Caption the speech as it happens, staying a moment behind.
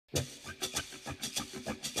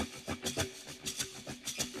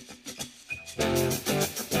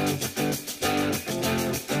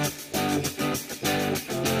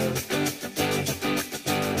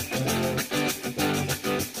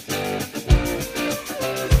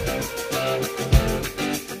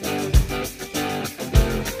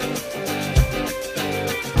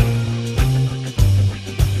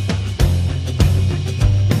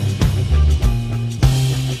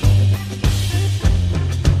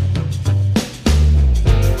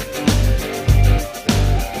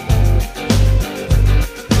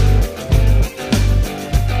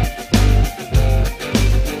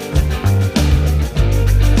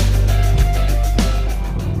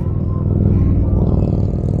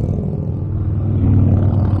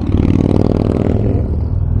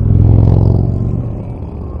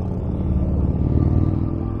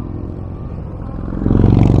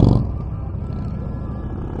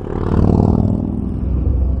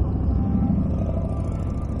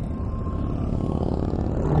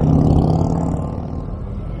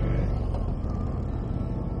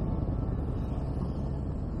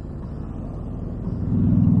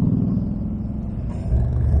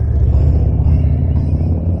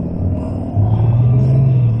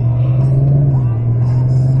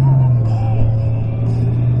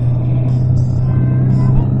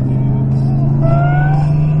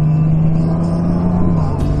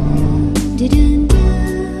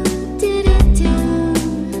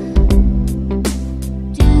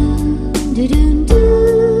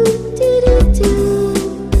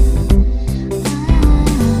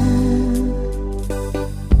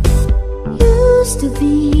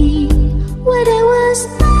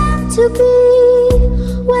to be,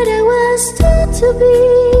 what I was taught to be,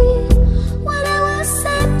 what I was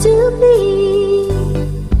sent to be.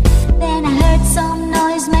 Then I heard some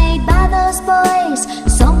noise made by those boys.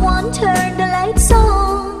 Someone turned the lights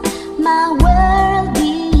on. My world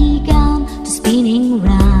began to spinning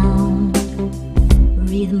round,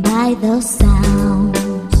 rhythm by those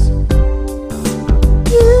sounds.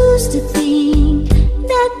 Used to think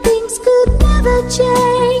that things could never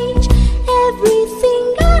change, everything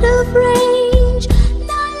out of range,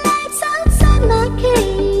 no lights outside my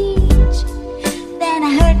cage. Then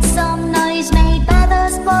I heard some noise made by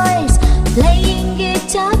those boys playing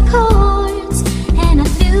guitar chords, and I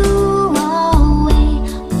flew away,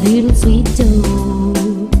 little sweet doe,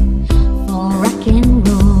 for rock and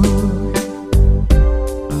roll.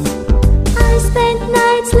 I spent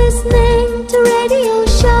nights listening to radio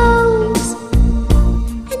shows,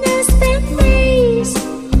 and I spent days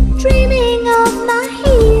dreaming of my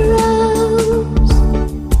heroes.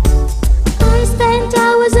 I spent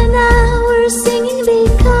hours and hours singing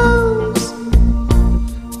because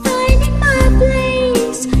finding my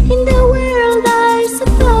place in the world, I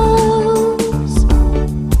suppose.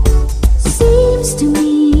 Seems to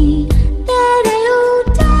me that I ought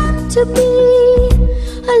time to be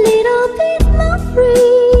a little bit more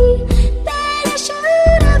free than I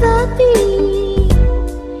should ever be.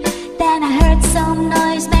 Then I heard some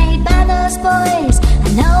noise made by those boys. I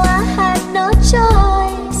know I had no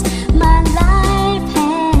choice. My life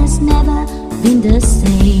has never been the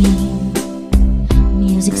same.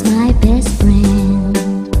 Music's my best friend.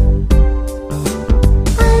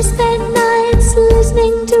 I spent nights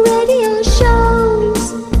listening to radio shows,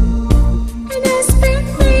 and I spent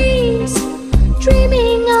days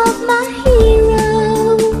dreaming of my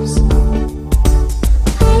heroes.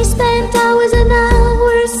 I spent hours and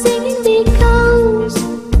hours singing because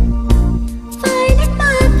finding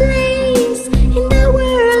my place in the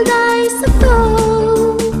world, I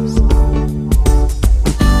suppose.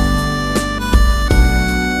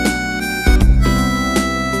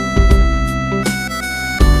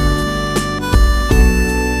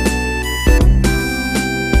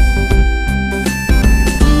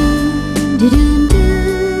 Do do do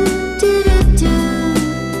do do do.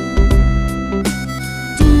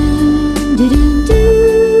 Do do do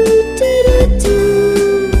do do do.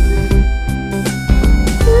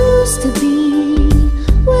 Used to be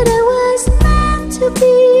what I was meant to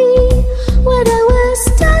be, what I was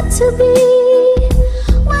taught to be,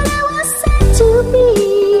 what I was sent to be.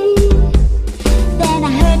 Then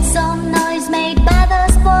I heard some noise made by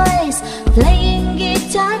those boys playing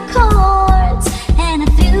guitar chords, and I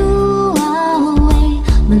flew away,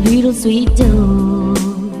 my little sweet doe,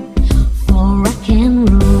 for rock and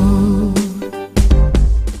roll.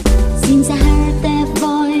 Since I heard their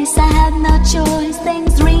voice, I had no choice.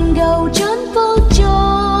 Thanks Ringo, John Paul,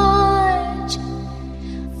 George,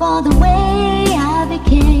 for the way I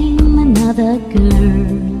became another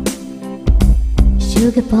girl,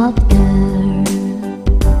 sugar pop girl.